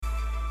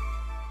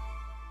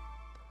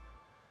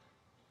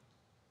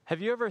Have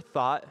you ever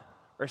thought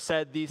or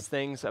said these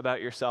things about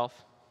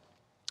yourself?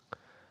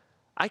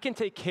 I can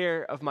take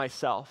care of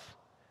myself,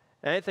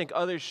 and I think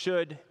others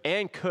should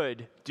and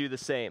could do the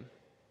same.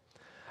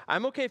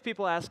 I'm okay if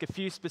people ask a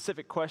few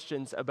specific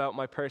questions about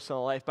my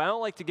personal life, but I don't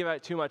like to give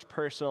out too much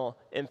personal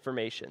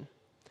information.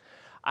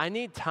 I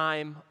need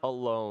time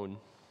alone.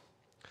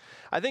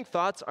 I think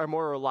thoughts are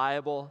more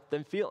reliable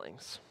than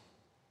feelings.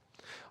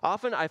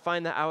 Often I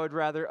find that I would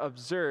rather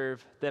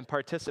observe than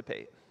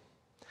participate.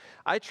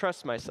 I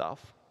trust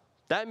myself.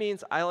 That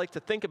means I like to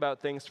think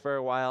about things for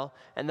a while,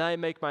 and then I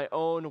make my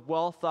own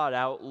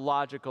well-thought-out,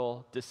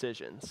 logical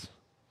decisions.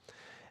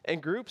 In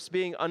groups,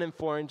 being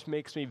uninformed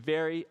makes me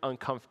very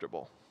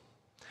uncomfortable.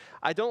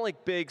 I don't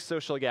like big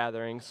social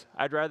gatherings.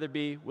 I'd rather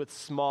be with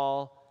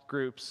small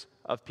groups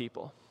of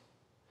people.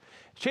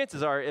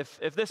 Chances are, if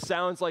this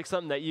sounds like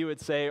something that you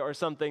would say or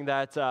something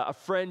that a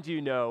friend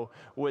you know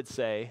would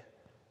say,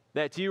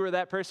 that you or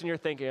that person you're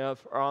thinking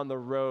of are on the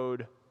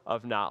road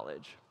of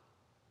knowledge.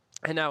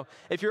 And now,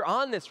 if you're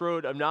on this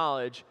road of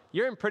knowledge,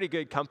 you're in pretty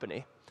good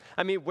company.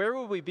 I mean, where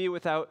would we be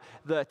without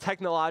the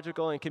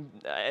technological and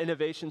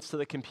innovations to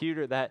the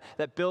computer that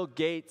Bill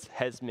Gates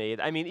has made?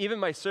 I mean, even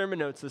my sermon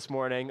notes this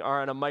morning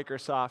are on a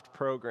Microsoft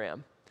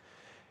program.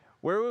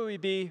 Where would we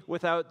be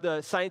without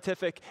the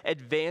scientific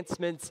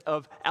advancements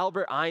of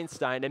Albert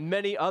Einstein and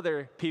many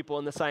other people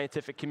in the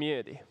scientific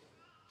community?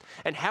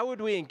 And how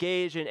would we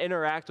engage and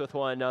interact with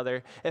one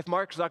another if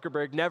Mark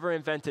Zuckerberg never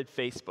invented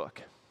Facebook?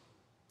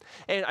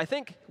 And I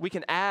think we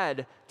can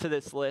add to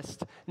this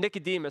list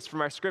Nicodemus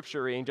from our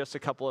scripture reading just a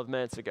couple of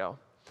minutes ago.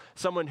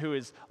 Someone who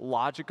is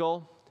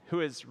logical, who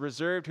is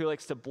reserved, who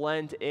likes to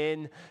blend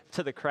in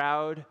to the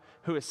crowd,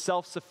 who is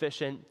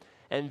self-sufficient,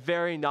 and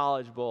very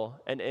knowledgeable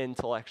and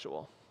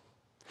intellectual.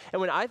 And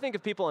when I think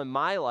of people in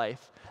my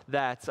life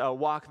that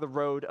walk the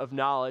road of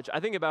knowledge, I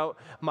think about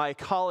my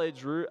college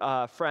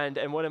friend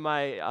and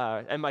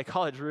my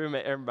college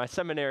roommate, or my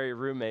seminary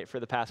roommate for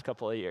the past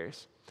couple of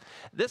years.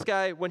 This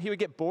guy, when he would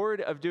get bored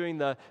of doing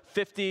the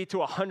 50 to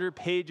 100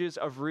 pages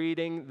of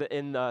reading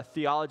in the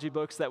theology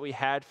books that we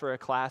had for a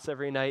class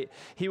every night,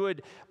 he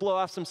would blow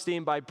off some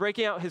steam by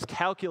breaking out his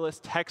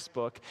calculus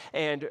textbook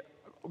and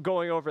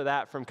going over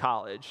that from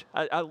college,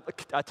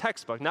 a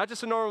textbook, not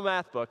just a normal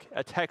math book,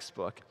 a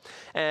textbook.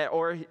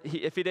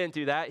 If he didn't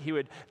do that, he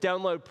would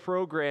download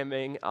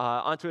programming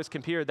onto his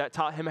computer that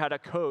taught him how to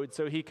code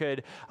so he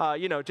could,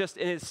 just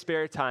in his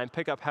spare time,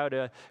 pick up how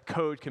to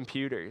code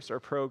computers or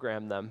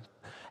program them.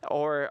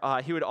 Or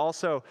he would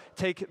also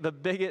take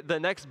the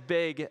next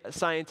big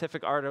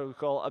scientific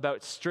article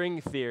about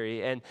string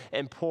theory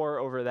and pore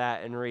over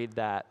that and read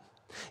that.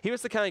 He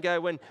was the kind of guy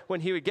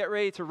when he would get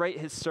ready to write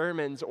his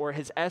sermons or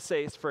his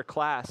essays for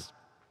class,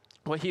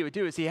 what he would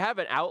do is he'd have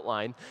an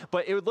outline,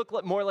 but it would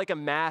look more like a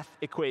math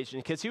equation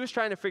because he was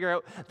trying to figure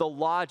out the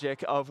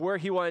logic of where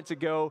he wanted to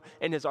go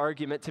in his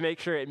argument to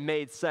make sure it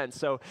made sense.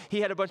 So he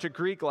had a bunch of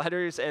Greek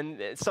letters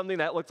and something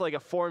that looked like a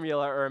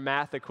formula or a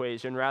math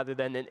equation rather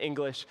than an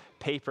English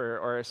paper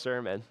or a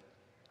sermon.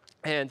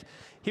 And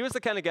he was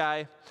the kind of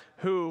guy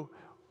who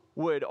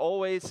would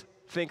always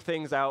think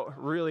things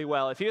out really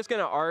well. If he was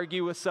going to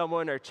argue with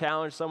someone or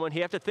challenge someone,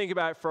 he'd have to think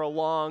about it for a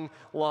long,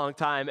 long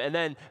time and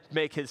then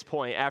make his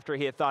point after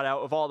he had thought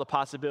out of all the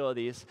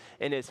possibilities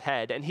in his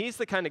head. And he's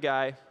the kind of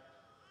guy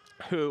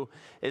who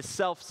is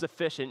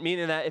self-sufficient,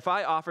 meaning that if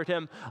I offered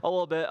him a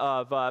little bit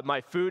of my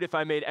food, if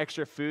I made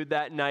extra food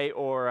that night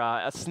or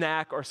a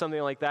snack or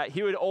something like that,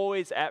 he would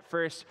always at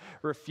first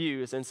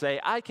refuse and say,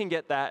 I can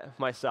get that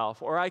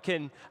myself, or I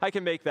can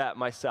make that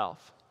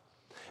myself.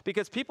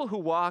 Because people who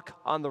walk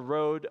on the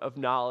road of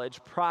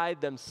knowledge pride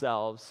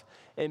themselves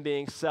in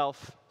being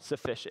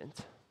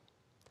self-sufficient.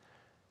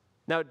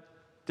 Now,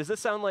 does this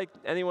sound like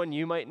anyone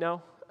you might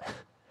know?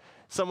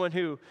 Someone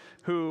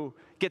who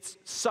gets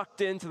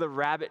sucked into the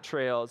rabbit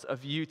trails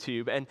of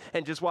YouTube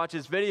and just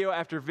watches video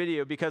after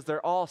video because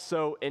they're all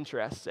so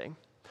interesting.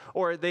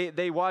 Or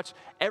they watch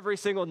every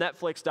single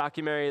Netflix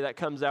documentary that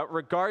comes out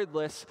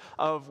regardless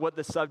of what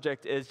the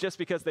subject is just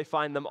because they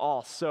find them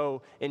all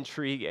so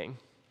intriguing.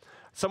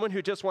 Someone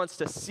who just wants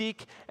to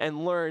seek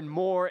and learn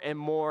more and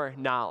more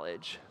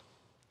knowledge.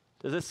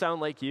 Does this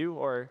sound like you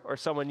or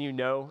someone you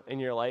know in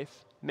your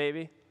life,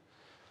 maybe?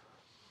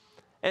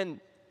 And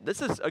this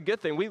is a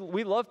good thing.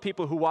 We love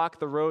people who walk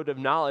the road of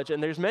knowledge,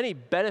 and there's many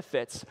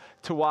benefits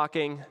to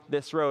walking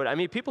this road. I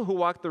mean, people who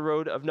walk the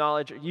road of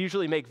knowledge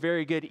usually make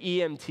very good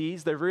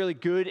EMTs. They're really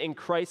good in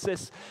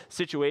crisis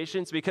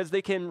situations because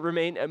they can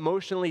remain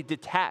emotionally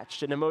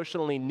detached and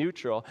emotionally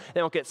neutral. They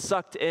don't get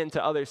sucked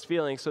into others'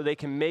 feelings, so they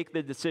can make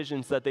the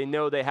decisions that they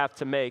know they have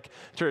to make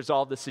to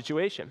resolve the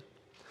situation.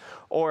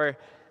 Or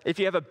if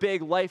you have a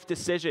big life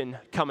decision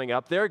coming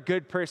up, they're a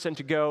good person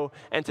to go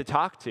and to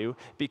talk to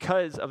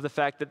because of the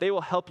fact that they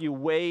will help you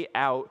weigh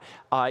out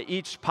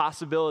each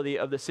possibility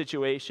of the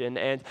situation,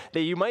 and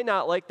that you might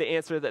not like the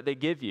answer that they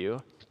give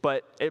you,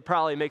 but it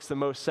probably makes the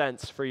most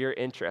sense for your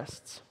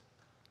interests.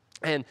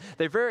 And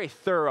they're very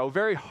thorough,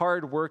 very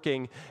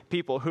hardworking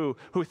people who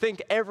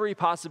think every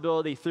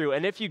possibility through.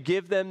 And if you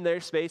give them their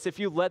space, if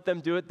you let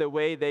them do it the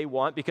way they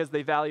want because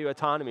they value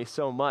autonomy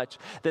so much,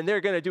 then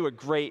they're going to do a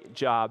great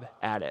job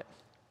at it.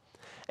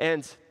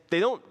 And they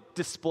don't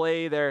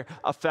display their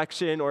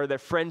affection or their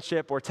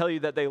friendship or tell you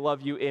that they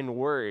love you in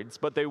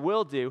words. What they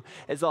will do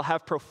is they'll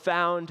have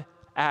profound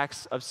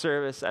acts of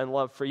service and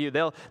love for you.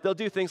 They'll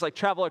do things like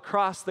travel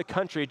across the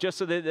country just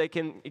so that they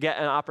can get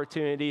an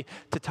opportunity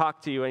to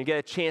talk to you and get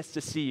a chance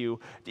to see you,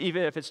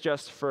 even if it's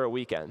just for a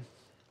weekend.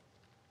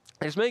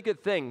 There's many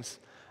good things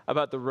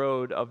about the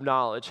road of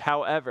knowledge.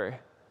 However,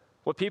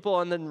 what people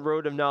on the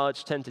road of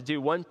knowledge tend to do,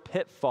 one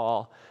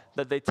pitfall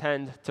that they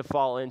tend to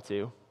fall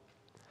into,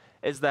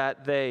 is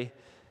that they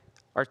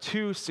are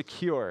too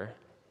secure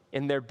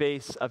in their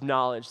base of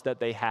knowledge that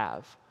they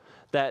have.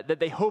 That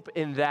they hope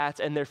in that,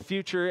 and their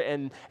future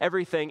and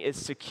everything is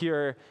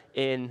secure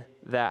in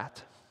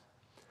that.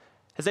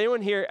 Has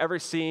anyone here ever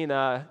seen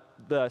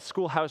the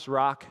Schoolhouse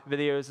Rock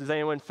videos? Is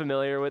anyone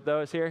familiar with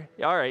those here?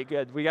 All right,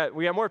 good. We got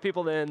more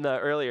people than in the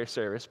earlier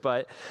service,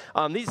 but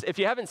these, if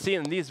you haven't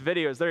seen them, these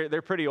videos,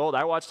 they're pretty old.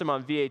 I watched them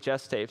on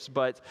VHS tapes,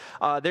 but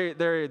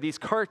they're these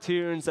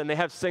cartoons, and they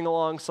have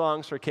sing-along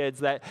songs for kids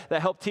that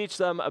help teach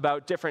them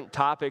about different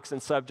topics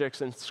and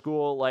subjects in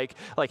school,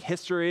 like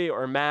history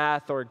or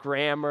math or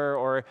grammar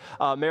or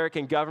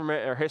American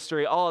government or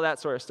history, all of that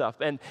sort of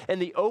stuff. And in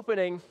the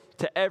opening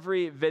to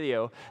every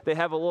video, they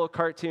have a little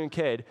cartoon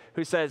kid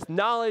who says,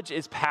 "Knowledge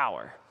is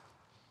power."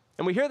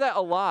 And we hear that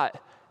a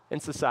lot in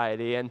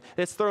society, and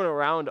it's thrown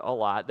around a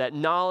lot, that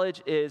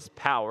knowledge is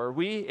power.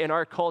 We, in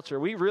our culture,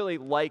 we really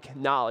like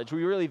knowledge.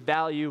 We really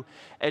value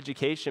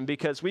education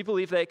because we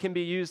believe that it can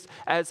be used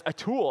as a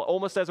tool,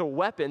 almost as a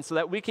weapon, so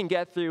that we can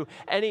get through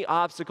any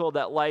obstacle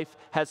that life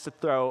has to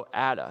throw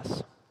at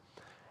us.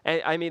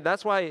 And I mean,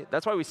 that's why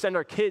we send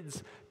our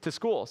kids to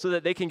school, so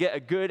that they can get a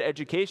good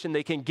education,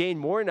 they can gain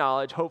more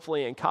knowledge,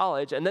 hopefully in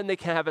college, and then they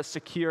can have a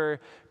secure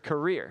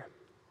career.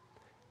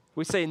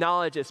 We say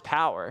knowledge is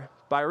power,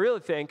 but I really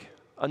think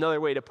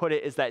another way to put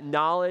it is that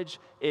knowledge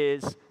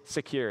is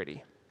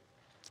security.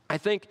 I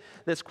think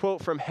this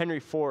quote from Henry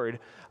Ford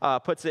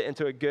puts it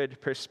into a good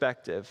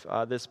perspective,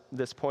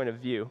 this point of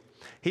view.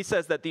 He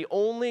says that the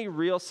only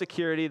real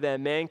security that a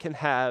man can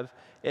have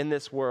in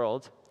this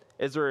world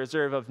is a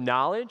reserve of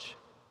knowledge,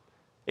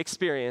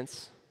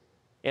 experience,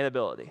 and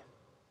ability.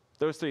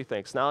 Those three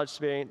things: knowledge,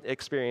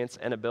 experience,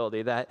 and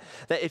ability. That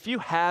if you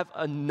have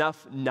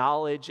enough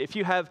knowledge, if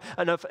you have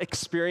enough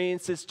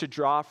experiences to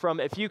draw from,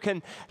 if you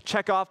can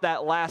check off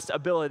that last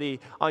ability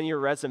on your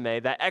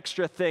resume, that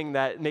extra thing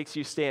that makes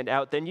you stand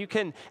out, then you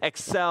can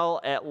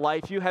excel at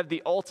life. You have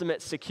the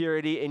ultimate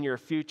security in your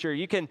future.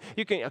 You can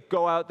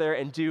go out there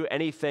and do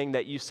anything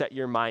that you set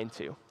your mind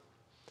to.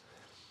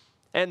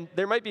 And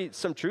there might be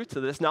some truth to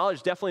this.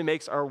 Knowledge definitely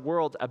makes our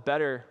world a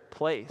better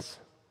place.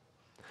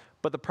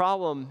 But the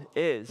problem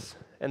is,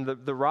 and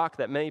the rock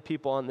that many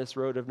people on this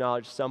road of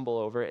knowledge stumble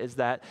over, is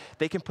that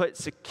they can put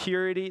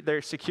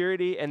their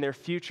security and their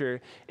future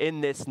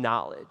in this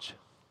knowledge.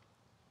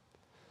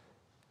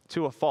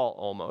 To a fault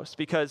almost.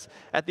 Because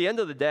at the end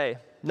of the day,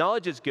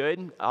 knowledge is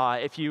good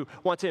if you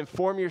want to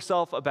inform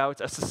yourself about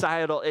a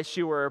societal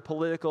issue or a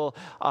political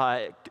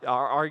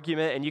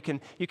argument, and you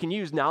can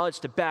use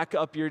knowledge to back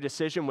up your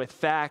decision with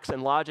facts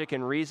and logic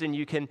and reason.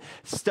 You can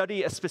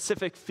study a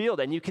specific field,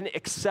 and you can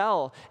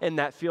excel in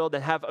that field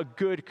and have a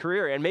good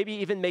career, and maybe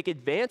even make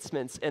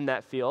advancements in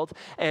that field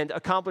and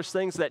accomplish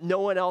things that no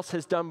one else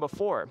has done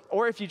before.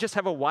 Or if you just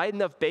have a wide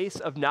enough base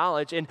of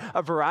knowledge in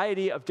a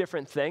variety of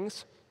different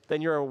things,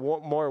 then you're a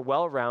more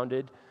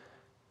well-rounded,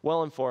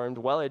 well-informed,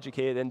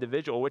 well-educated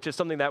individual, which is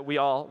something that we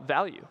all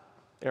value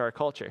in our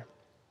culture.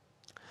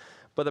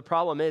 But the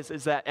problem is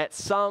that at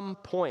some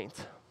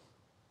point,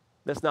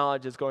 this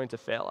knowledge is going to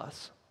fail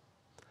us.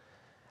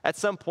 At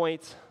some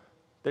point,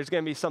 there's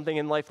going to be something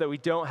in life that we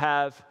don't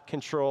have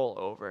control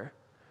over.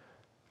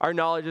 Our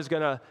knowledge is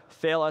going to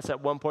fail us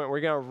at one point. We're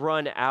going to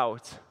run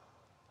out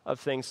of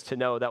things to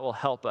know that will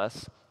help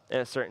us in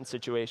a certain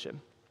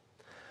situation.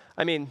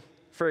 I mean,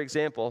 for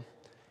example,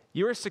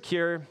 you are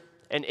secure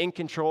and in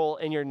control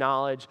in your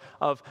knowledge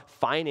of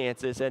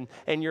finances and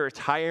your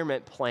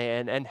retirement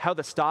plan and how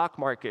the stock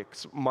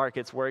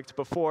markets worked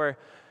before,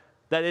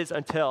 that is,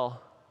 until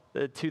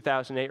the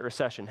 2008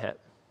 recession hit.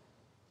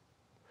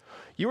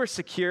 You are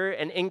secure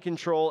and in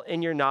control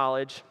in your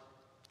knowledge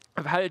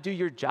of how to do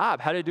your job,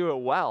 how to do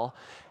it well,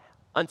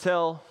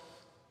 until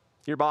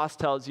your boss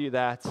tells you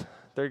that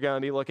they're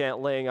going to be looking at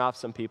laying off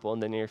some people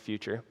in the near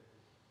future.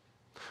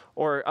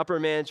 Or upper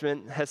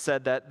management has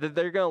said that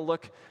they're going to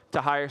look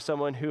to hire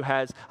someone who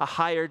has a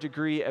higher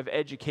degree of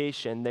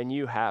education than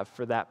you have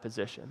for that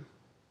position.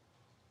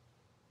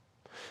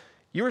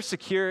 You are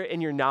secure in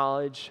your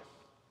knowledge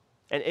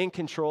and in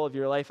control of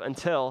your life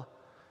until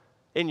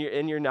in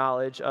your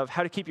knowledge of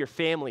how to keep your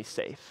family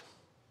safe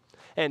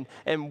and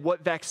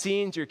what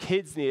vaccines your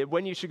kids need,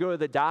 when you should go to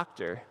the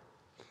doctor,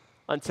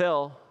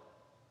 until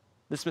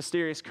this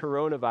mysterious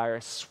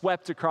coronavirus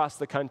swept across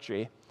the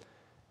country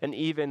and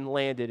even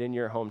landed in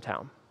your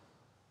hometown.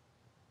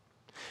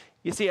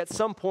 You see, at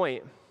some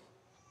point,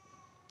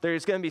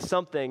 there's going to be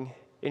something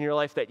in your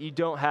life that you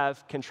don't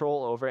have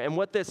control over. And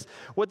what this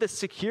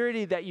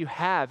security that you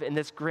have in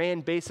this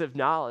grand base of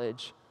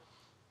knowledge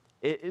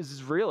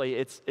is really,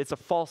 it's a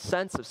false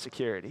sense of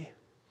security.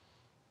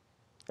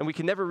 And we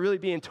can never really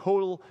be in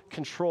total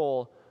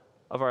control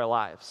of our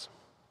lives.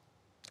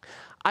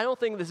 I don't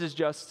think this is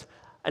just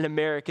an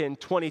American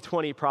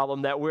 2020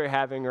 problem that we're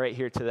having right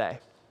here today.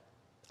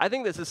 I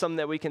think this is something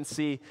that we can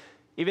see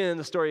even in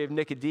the story of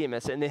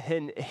Nicodemus and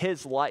in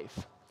his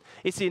life.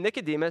 You see,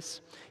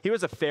 Nicodemus, he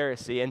was a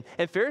Pharisee,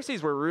 and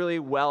Pharisees were really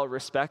well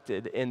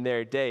respected in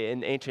their day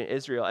in ancient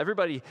Israel.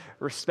 Everybody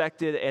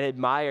respected and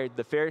admired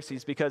the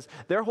Pharisees because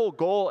their whole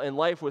goal in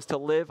life was to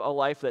live a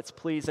life that's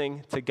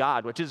pleasing to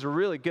God, which is a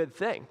really good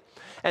thing.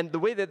 And the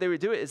way that they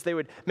would do it is they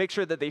would make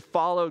sure that they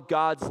followed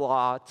God's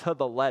law to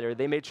the letter.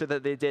 They made sure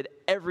that they did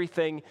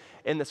everything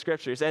in the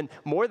scriptures. And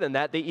more than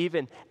that, they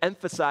even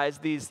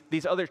emphasized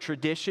these other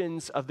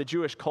traditions of the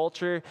Jewish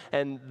culture,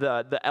 and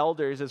the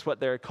elders is what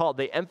they're called.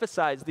 They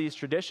emphasized these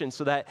traditions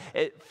so that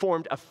it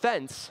formed a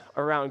fence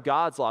around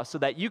God's law, so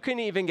that you couldn't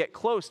even get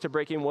close to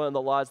breaking one of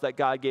the laws that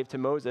God gave to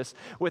Moses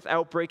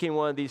without breaking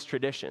one of these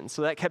traditions.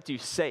 So that kept you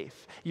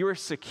safe. You were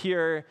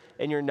secure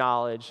in your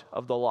knowledge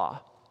of the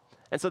law.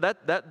 And so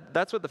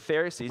that's what the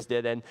Pharisees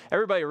did, and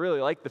everybody really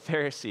liked the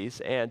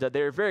Pharisees, and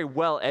they were very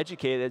well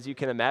educated, as you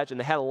can imagine.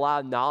 They had a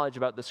lot of knowledge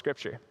about the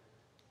Scripture.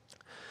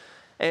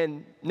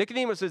 And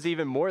Nicodemus was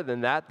even more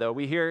than that, though.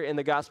 We hear in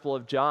the Gospel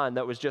of John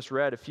that was just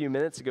read a few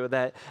minutes ago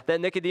that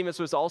Nicodemus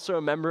was also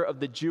a member of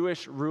the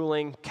Jewish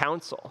ruling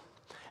council.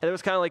 And it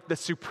was kind of like the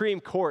Supreme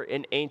Court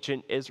in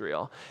ancient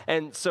Israel.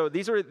 And so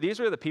these were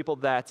the people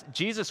that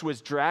Jesus was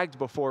dragged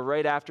before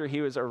right after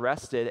he was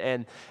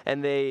arrested,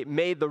 and they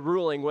made the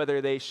ruling whether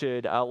they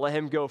should let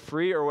him go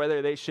free or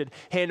whether they should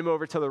hand him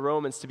over to the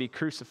Romans to be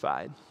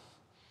crucified.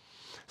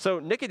 So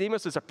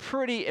Nicodemus was a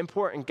pretty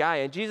important guy,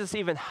 and Jesus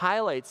even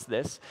highlights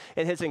this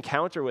in his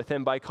encounter with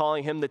him by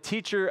calling him the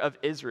teacher of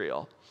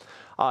Israel,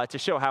 to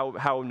show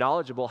how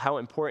knowledgeable, how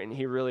important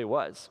he really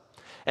was.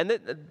 And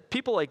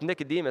people like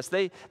Nicodemus,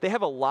 they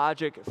have a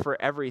logic for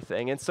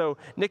everything. And so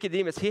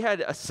Nicodemus, he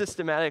had a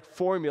systematic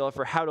formula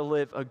for how to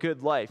live a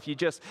good life. You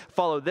just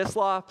follow this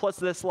law plus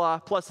this law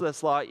plus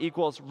this law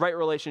equals right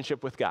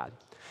relationship with God,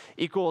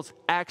 equals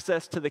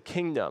access to the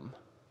kingdom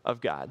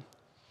of God.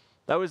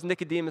 That was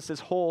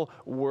Nicodemus's whole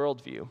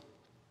worldview.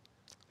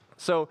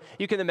 So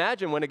you can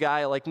imagine when a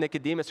guy like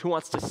Nicodemus, who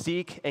wants to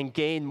seek and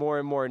gain more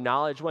and more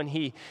knowledge, when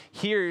he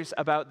hears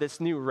about this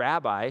new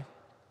rabbi,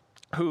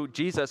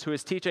 Jesus, who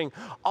is teaching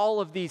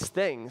all of these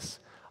things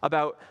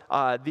about,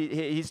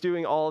 he's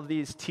doing all of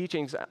these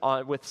teachings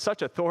with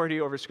such authority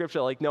over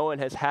Scripture like no one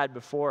has had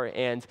before,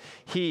 and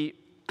he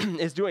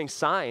is doing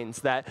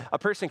signs that a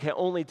person can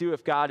only do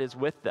if God is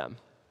with them.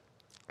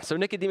 So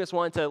Nicodemus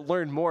wanted to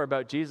learn more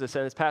about Jesus,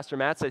 and as Pastor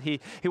Matt said, he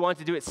wanted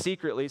to do it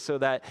secretly so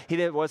that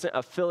he wasn't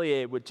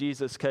affiliated with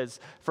Jesus, because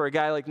for a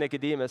guy like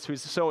Nicodemus,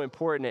 who's so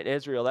important in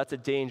Israel, that's a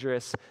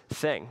dangerous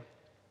thing.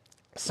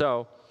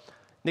 So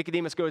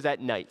Nicodemus goes at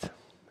night,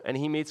 and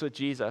he meets with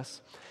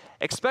Jesus,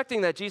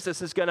 expecting that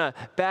Jesus is going to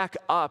back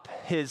up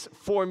his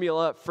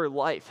formula for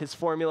life, his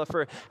formula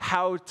for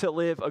how to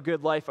live a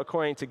good life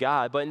according to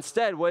God. But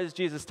instead, what does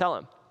Jesus tell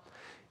him?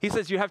 He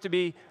says you have to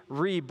be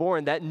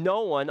reborn, that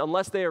no one,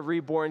 unless they are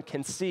reborn,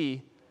 can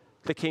see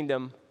the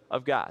kingdom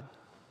of God.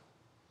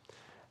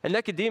 And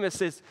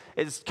Nicodemus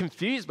is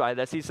confused by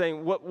this. He's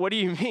saying, what do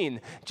you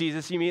mean,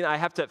 Jesus? You mean I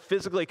have to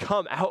physically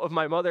come out of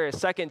my mother a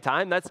second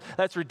time?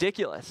 That's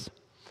ridiculous.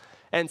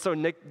 And so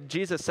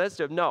Jesus says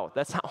to him, no,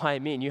 that's not what I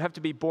mean. You have to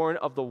be born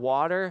of the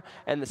water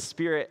and the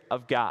Spirit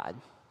of God.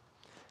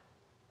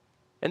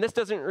 And this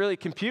doesn't really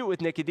compute with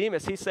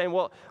Nicodemus. He's saying,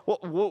 well,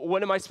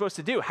 what am I supposed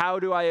to do? How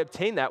do I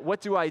obtain that? What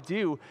do I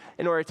do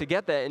in order to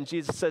get that? And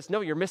Jesus says,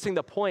 no, you're missing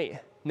the point,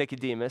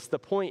 Nicodemus. The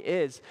point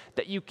is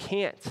that you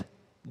can't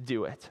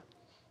do it.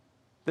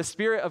 The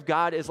Spirit of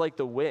God is like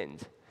the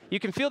wind. You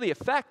can feel the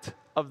effect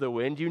of the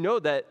wind. You know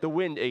that the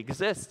wind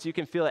exists. You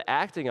can feel it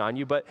acting on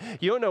you, but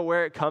you don't know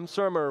where it comes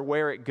from or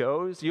where it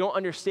goes. You don't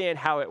understand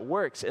how it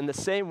works. In the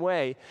same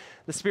way,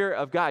 the Spirit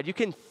of God, you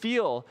can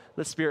feel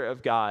the Spirit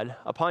of God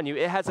upon you.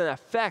 It has an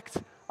effect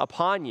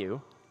upon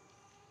you,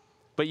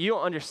 but you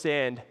don't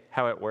understand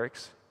how it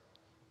works.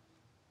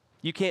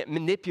 You can't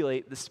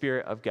manipulate the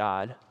Spirit of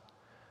God.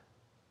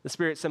 The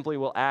Spirit simply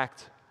will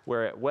act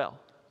where it will.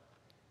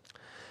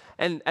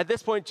 And at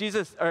this point,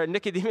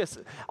 Nicodemus,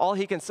 all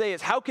he can say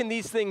is, how can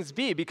these things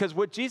be? Because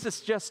what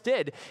Jesus just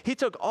did, he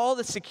took all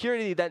the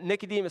security that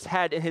Nicodemus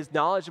had in his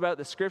knowledge about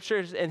the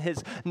Scriptures and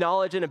his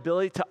knowledge and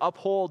ability to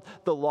uphold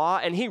the law,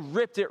 and he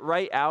ripped it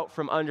right out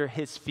from under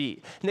his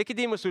feet.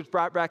 Nicodemus was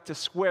brought back to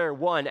square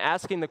one,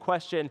 asking the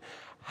question,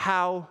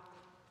 how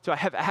do I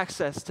have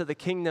access to the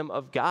kingdom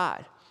of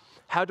God?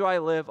 How do I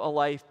live a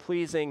life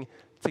pleasing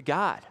to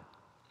God?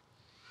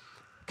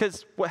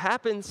 Because what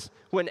happens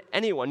when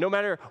anyone, no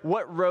matter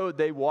what road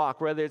they walk,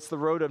 whether it's the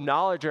road of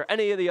knowledge or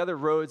any of the other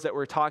roads that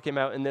we're talking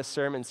about in this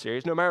sermon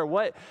series, no matter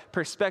what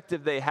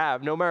perspective they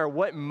have, no matter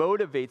what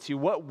motivates you,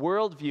 what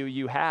worldview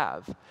you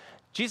have,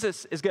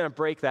 Jesus is going to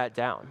break that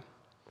down.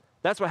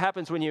 That's what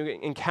happens when you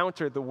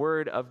encounter the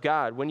Word of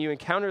God. When you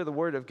encounter the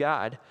Word of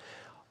God,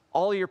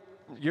 all your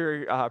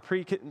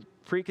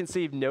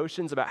preconceived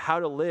notions about how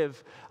to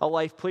live a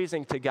life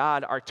pleasing to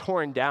God are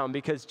torn down,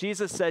 because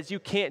Jesus says you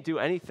can't do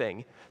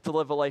anything to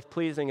live a life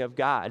pleasing of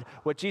God.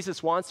 What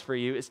Jesus wants for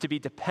you is to be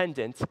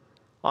dependent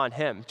on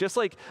him. Just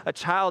like a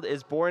child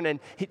is born and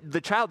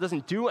the child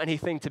doesn't do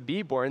anything to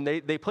be born.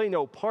 They play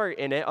no part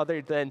in it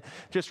other than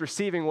just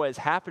receiving what is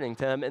happening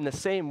to them. In the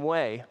same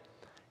way,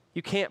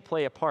 you can't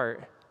play a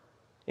part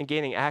in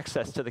gaining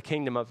access to the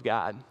kingdom of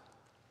God.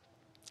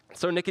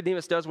 So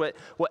Nicodemus does what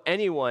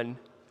anyone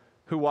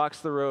who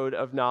walks the road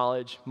of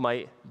knowledge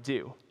might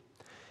do.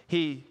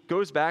 He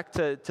goes back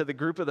to the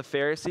group of the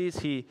Pharisees.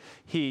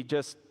 He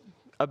just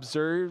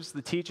observes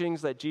the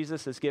teachings that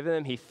Jesus has given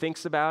him. He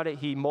thinks about it.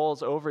 He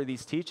mulls over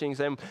these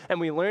teachings. And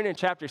we learn in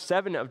chapter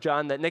 7 of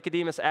John that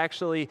Nicodemus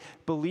actually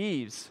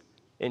believes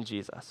in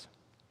Jesus.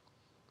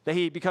 That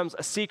he becomes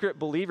a secret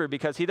believer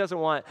because he doesn't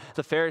want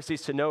the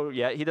Pharisees to know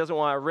yet. He doesn't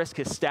want to risk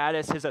his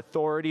status, his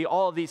authority,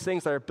 all of these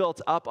things that are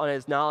built up on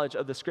his knowledge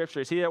of the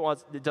Scriptures. He doesn't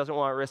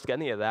want to risk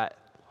any of that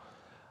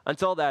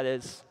until that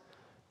is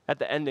at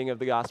the ending of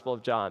the Gospel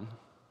of John,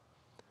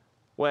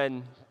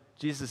 when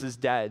Jesus is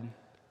dead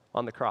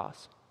on the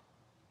cross.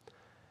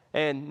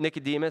 And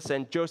Nicodemus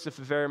and Joseph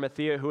of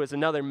Arimathea, who is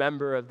another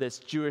member of this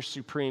Jewish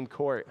Supreme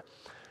Court,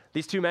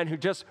 these two men who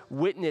just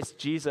witnessed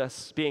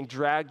Jesus being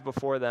dragged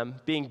before them,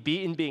 being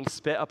beaten, being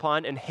spit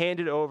upon, and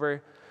handed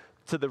over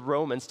to the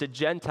Romans, to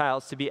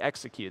Gentiles, to be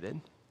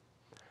executed.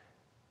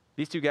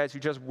 These two guys who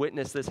just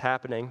witnessed this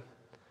happening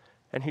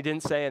and who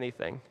didn't say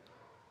anything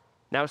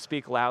now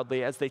speak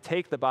loudly as they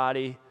take the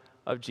body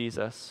of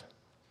Jesus.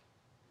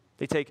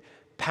 They take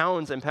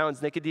pounds and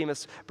pounds.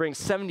 Nicodemus brings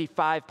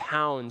 75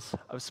 pounds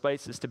of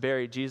spices to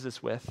bury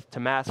Jesus with, to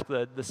mask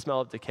the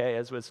smell of decay,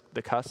 as was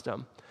the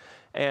custom.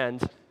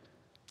 And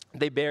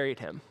they buried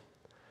him.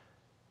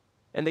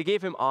 And they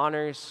gave him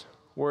honors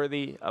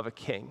worthy of a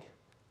king.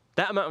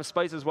 That amount of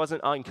spices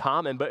wasn't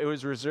uncommon, but it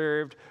was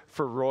reserved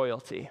for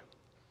royalty.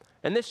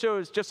 And this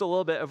shows just a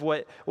little bit of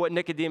what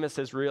Nicodemus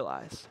has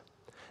realized.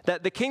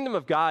 That the kingdom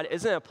of God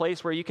isn't a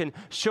place where you can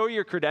show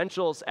your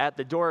credentials at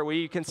the door, where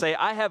you can say,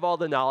 I have all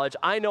the knowledge,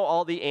 I know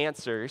all the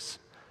answers,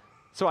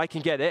 so I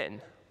can get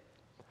in.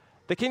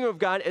 The kingdom of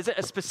God isn't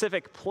a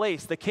specific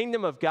place. The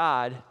kingdom of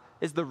God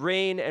is the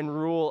reign and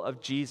rule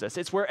of Jesus.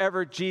 It's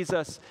wherever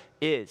Jesus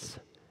is.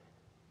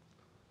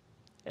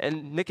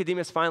 And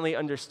Nicodemus finally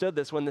understood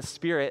this when the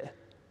Spirit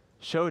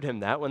showed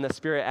him that, when the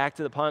Spirit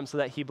acted upon him so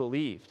that he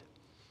believed.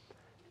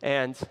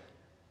 And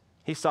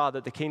he saw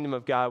that the kingdom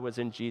of God was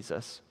in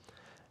Jesus.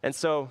 And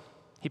so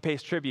he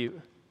pays tribute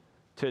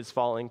to his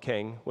fallen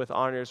king with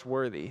honors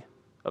worthy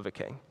of a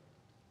king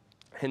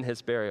in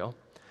his burial.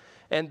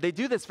 And they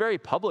do this very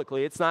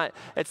publicly. It's not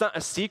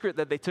a secret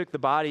that they took the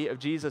body of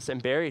Jesus and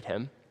buried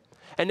him.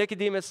 And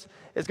Nicodemus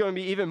is going to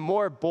be even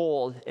more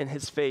bold in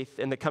his faith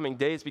in the coming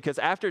days, because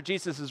after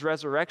Jesus'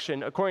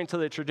 resurrection, according to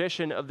the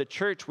tradition of the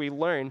church, we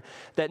learn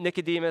that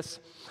Nicodemus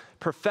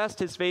professed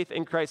his faith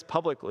in Christ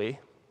publicly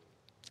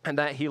and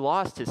that he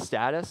lost his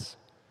status,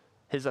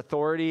 his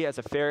authority as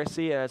a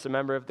Pharisee and as a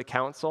member of the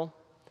council.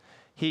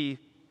 He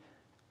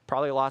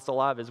probably lost a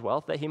lot of his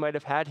wealth that he might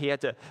have had. He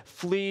had to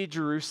flee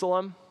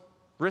Jerusalem,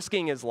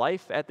 risking his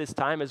life at this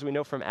time. As we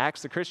know from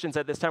Acts, the Christians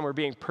at this time were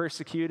being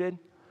persecuted.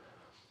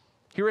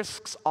 He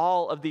risks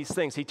all of these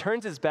things. He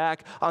turns his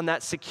back on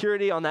that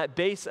security, on that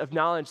base of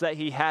knowledge that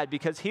he had,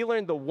 because he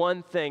learned the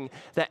one thing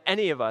that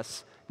any of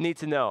us need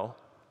to know.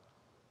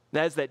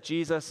 That is that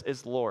Jesus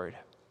is Lord.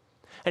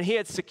 And he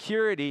had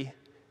security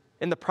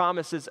in the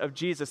promises of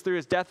Jesus through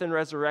his death and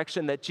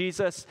resurrection, that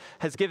Jesus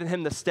has given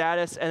him the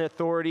status and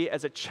authority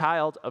as a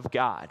child of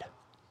God.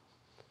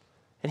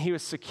 And he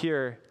was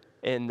secure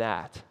in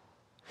that.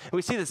 And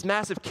we see this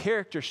massive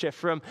character shift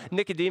from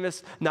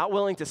Nicodemus not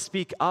willing to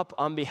speak up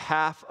on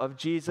behalf of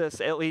Jesus,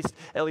 at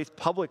least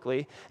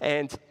publicly,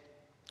 and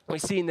we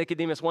see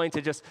Nicodemus wanting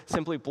to just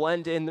simply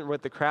blend in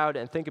with the crowd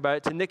and think about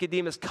it, to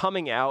Nicodemus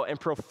coming out and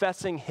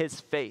professing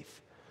his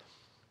faith.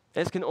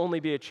 And this can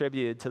only be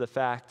attributed to the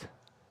fact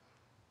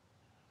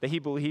that he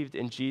believed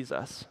in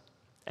Jesus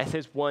as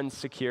his one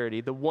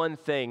security, the one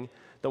thing,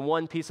 the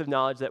one piece of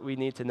knowledge that we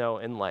need to know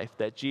in life,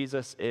 that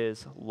Jesus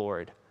is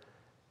Lord.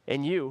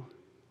 And you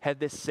have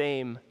this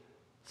same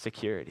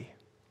security.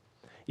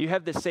 You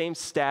have the same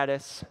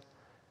status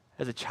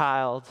as a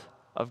child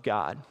of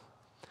God.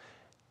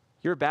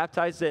 You're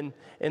baptized in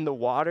the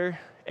water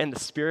and the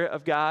Spirit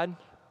of God,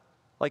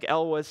 like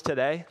Elle was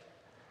today.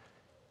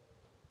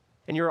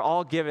 And you're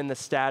all given the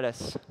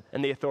status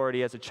and the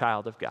authority as a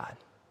child of God.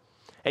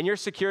 And your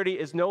security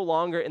is no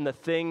longer in the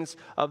things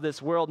of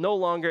this world, no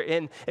longer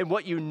in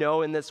what you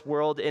know in this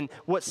world, in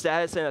what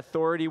status and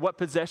authority, what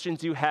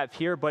possessions you have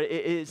here, but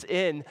it is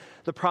in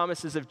the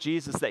promises of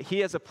Jesus that he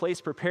has a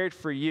place prepared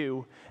for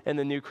you in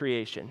the new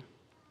creation.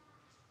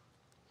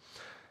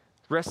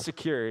 Rest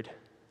secured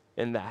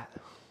in that.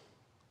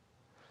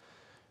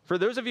 For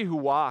those of you who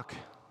walk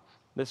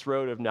this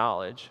road of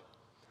knowledge,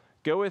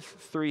 go with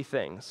three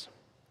things.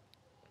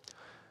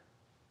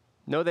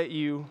 Know that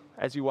you,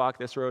 as you walk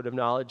this road of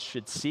knowledge,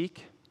 should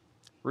seek,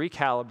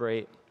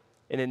 recalibrate,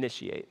 and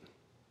initiate.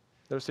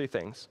 Those three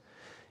things.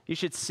 You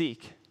should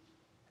seek.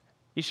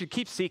 You should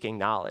keep seeking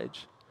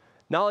knowledge.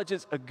 Knowledge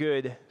is a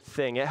good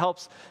thing. It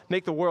helps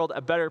make the world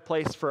a better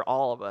place for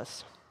all of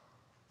us.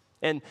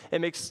 And it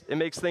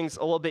makes things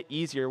a little bit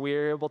easier. We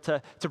are able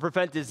to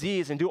prevent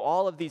disease and do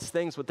all of these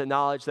things with the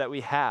knowledge that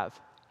we have.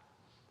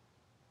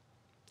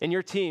 And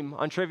your team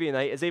on trivia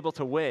night is able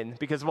to win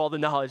because of all the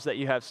knowledge that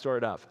you have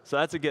stored up. So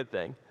that's a good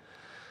thing.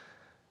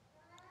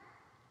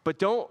 But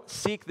don't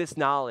seek this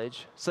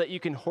knowledge so that you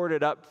can hoard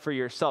it up for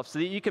yourself, so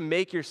that you can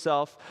make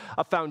yourself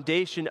a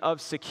foundation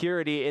of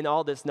security in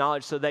all this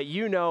knowledge so that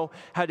you know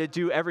how to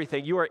do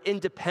everything. You are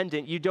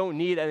independent. You don't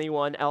need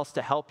anyone else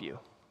to help you.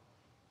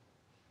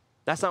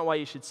 That's not why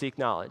you should seek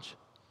knowledge.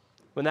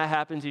 When that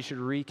happens, you should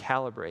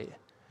recalibrate.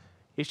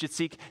 You should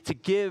seek to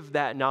give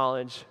that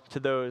knowledge to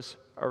those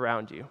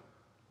around you.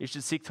 You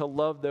should seek to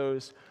love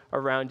those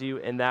around you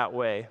in that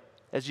way,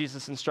 as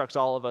Jesus instructs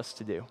all of us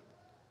to do.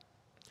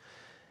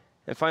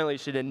 And finally, you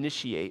should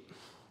initiate,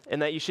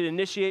 and that you should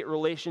initiate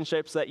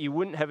relationships that you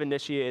wouldn't have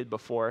initiated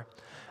before.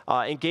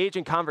 Engage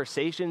in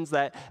conversations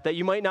that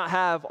you might not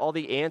have all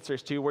the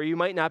answers to, where you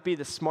might not be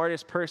the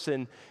smartest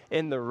person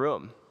in the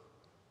room.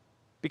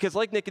 Because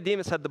like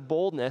Nicodemus had the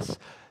boldness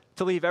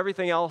to leave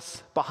everything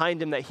else behind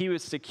him that he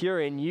was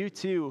secure in, you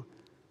too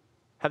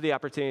have the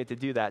opportunity to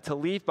do that, to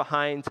leave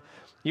behind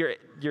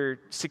your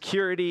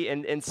security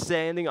and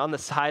standing on the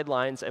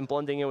sidelines and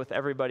blending in with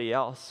everybody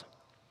else.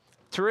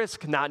 To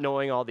risk not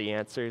knowing all the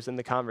answers in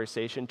the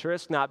conversation, to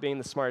risk not being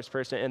the smartest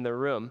person in the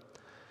room,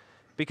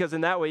 because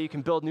in that way you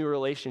can build new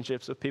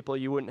relationships with people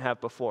you wouldn't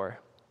have before.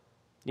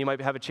 You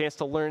might have a chance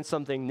to learn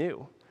something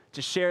new,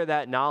 to share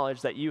that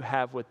knowledge that you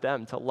have with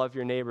them, to love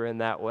your neighbor in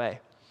that way.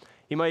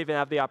 You might even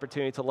have the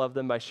opportunity to love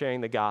them by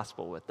sharing the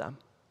gospel with them.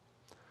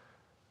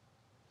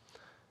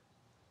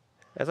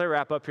 As I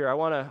wrap up here, I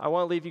want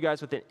to leave you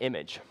guys with an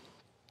image.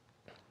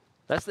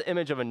 That's the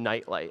image of a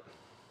nightlight.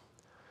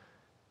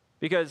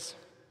 Because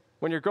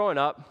when you're growing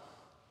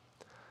up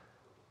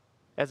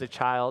as a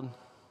child,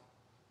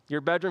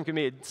 your bedroom can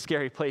be a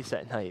scary place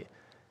at night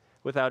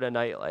without a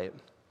nightlight.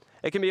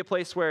 It can be a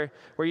place where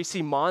you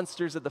see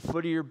monsters at the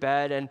foot of your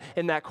bed, and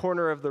in that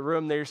corner of the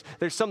room, there's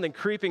something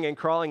creeping and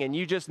crawling, and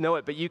you just know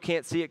it, but you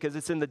can't see it because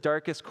it's in the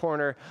darkest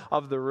corner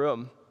of the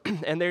room.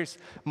 And there's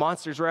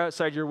monsters right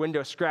outside your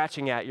window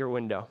scratching at your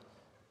window.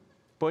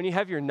 But when you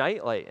have your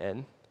nightlight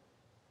in,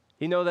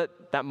 you know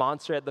that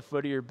monster at the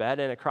foot of your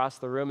bed and across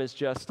the room is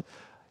just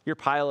your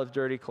pile of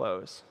dirty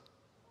clothes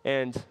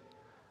and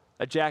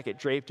a jacket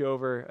draped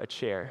over a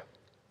chair.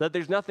 That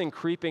there's nothing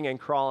creeping and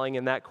crawling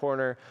in that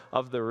corner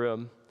of the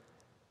room,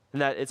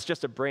 and that it's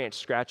just a branch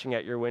scratching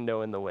at your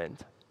window in the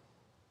wind.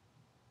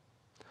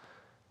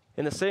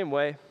 In the same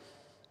way,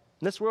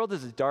 this world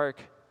is a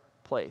dark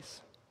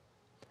place.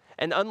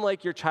 And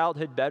unlike your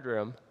childhood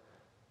bedroom,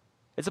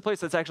 it's a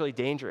place that's actually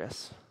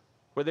dangerous,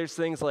 where there's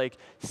things like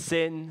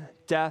sin,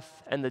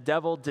 death, and the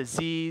devil,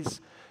 disease,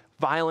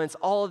 violence,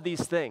 all of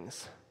these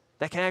things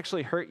that can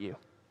actually hurt you.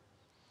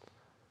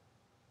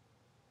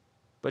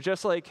 But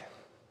just like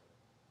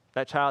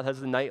that child has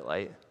the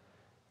nightlight,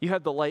 you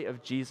have the light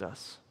of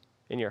Jesus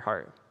in your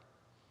heart.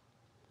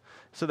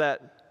 So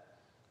that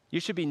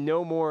you should be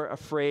no more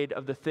afraid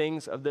of the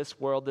things of this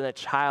world than a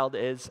child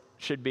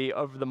should be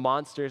of the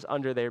monsters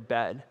under their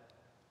bed.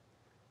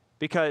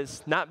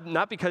 Because,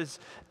 not because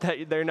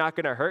that they're not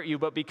going to hurt you,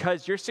 but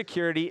because your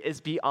security is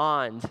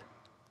beyond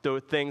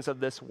the things of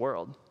this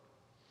world.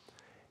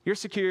 Your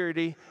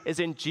security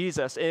is in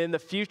Jesus and in the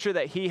future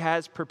that he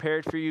has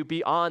prepared for you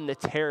beyond the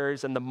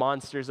terrors and the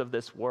monsters of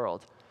this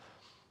world.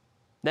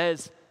 That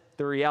is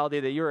the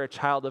reality that you're a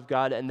child of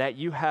God and that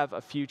you have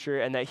a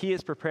future and that he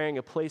is preparing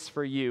a place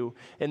for you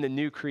in the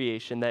new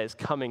creation that is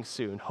coming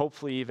soon,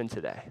 hopefully even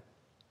today.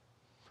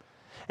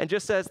 And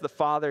just as the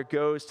father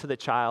goes to the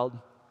child,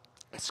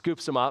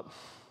 scoops him up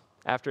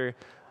after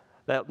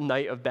that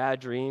night of bad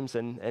dreams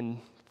and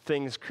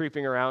things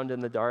creeping around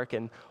in the dark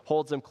and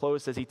holds him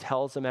close as he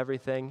tells him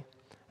everything.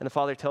 And the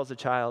father tells the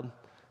child,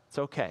 it's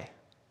okay.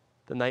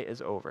 The night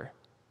is over.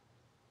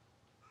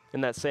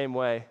 In that same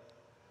way,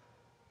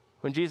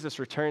 when Jesus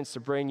returns to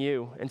bring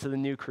you into the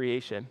new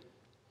creation,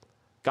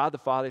 God the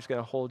Father is going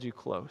to hold you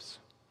close.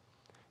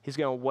 He's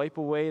going to wipe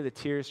away the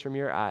tears from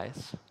your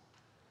eyes,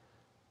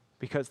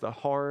 because the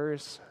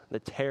horrors,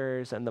 the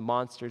terrors, and the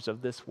monsters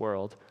of this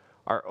world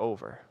are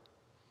over.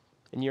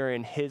 And you're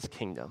in his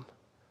kingdom,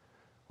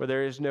 where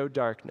there is no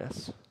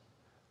darkness.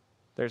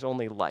 There's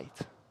only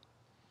light.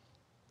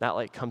 That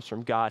light comes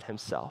from God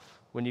himself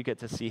when you get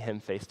to see him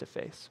face to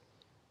face.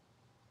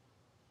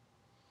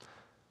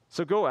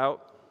 So go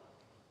out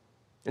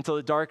into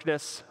the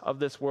darkness of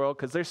this world,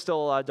 because there's still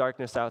a lot of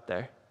darkness out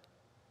there,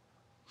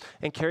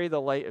 and carry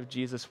the light of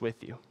Jesus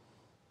with you.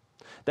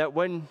 That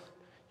when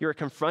you're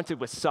confronted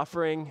with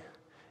suffering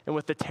and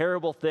with the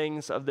terrible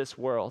things of this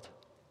world,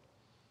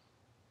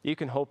 you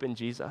can hope in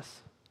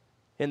Jesus,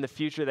 in the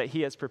future that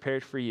he has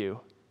prepared for you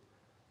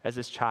as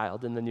his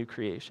child in the new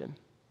creation.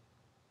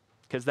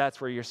 Because that's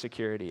where your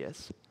security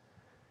is.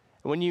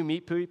 When you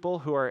meet people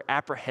who are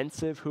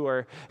apprehensive, who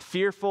are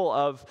fearful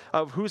of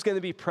who's going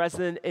to be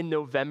president in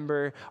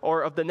November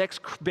or of the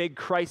next big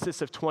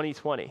crisis of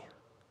 2020,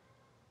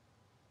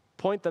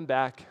 point them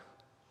back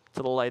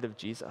to the light of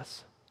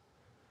Jesus,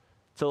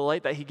 to the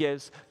light that he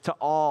gives to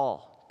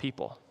all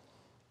people.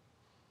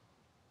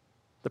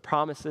 The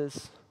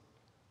promises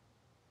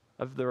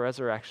of the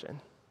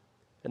resurrection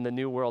and the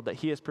new world that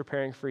he is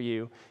preparing for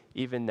you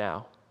even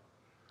now,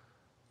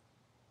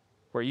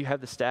 where you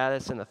have the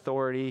status and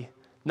authority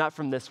not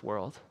from this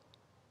world,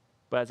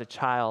 but as a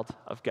child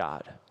of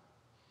God,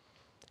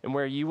 and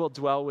where you will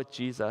dwell with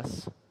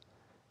Jesus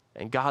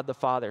and God the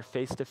Father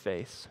face to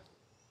face.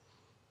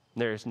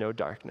 There is no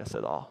darkness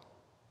at all.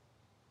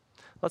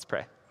 Let's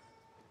pray.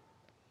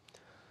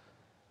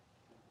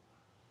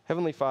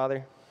 Heavenly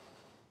Father,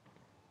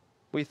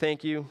 we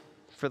thank you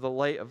for the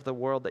light of the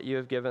world that you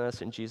have given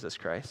us in Jesus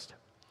Christ.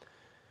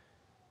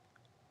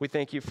 We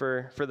thank you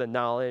for the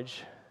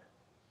knowledge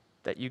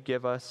that you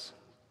give us,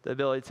 the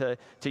ability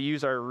to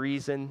use our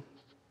reason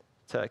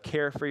to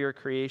care for your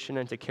creation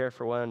and to care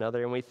for one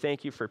another. And we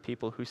thank you for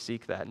people who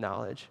seek that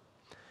knowledge.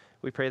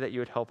 We pray that you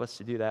would help us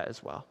to do that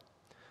as well.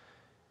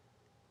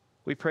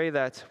 We pray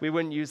that we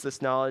wouldn't use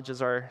this knowledge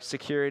as our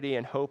security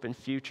and hope and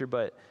future,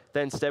 but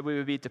that instead we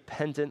would be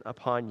dependent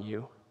upon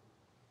you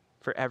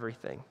for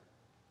everything.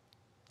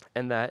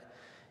 And that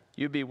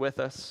you'd be with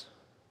us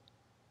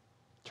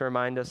to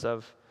remind us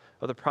of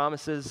the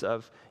promises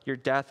of your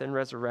death and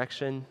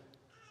resurrection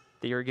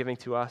that you're giving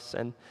to us,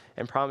 and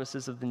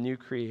promises of the new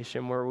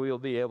creation where we will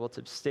be able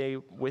to stay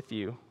with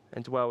you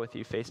and dwell with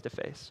you face to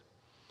face.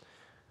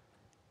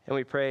 And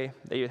we pray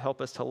that you'd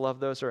help us to love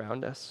those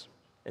around us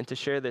and to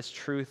share this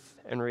truth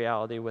and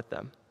reality with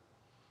them.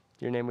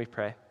 In your name we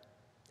pray.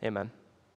 Amen.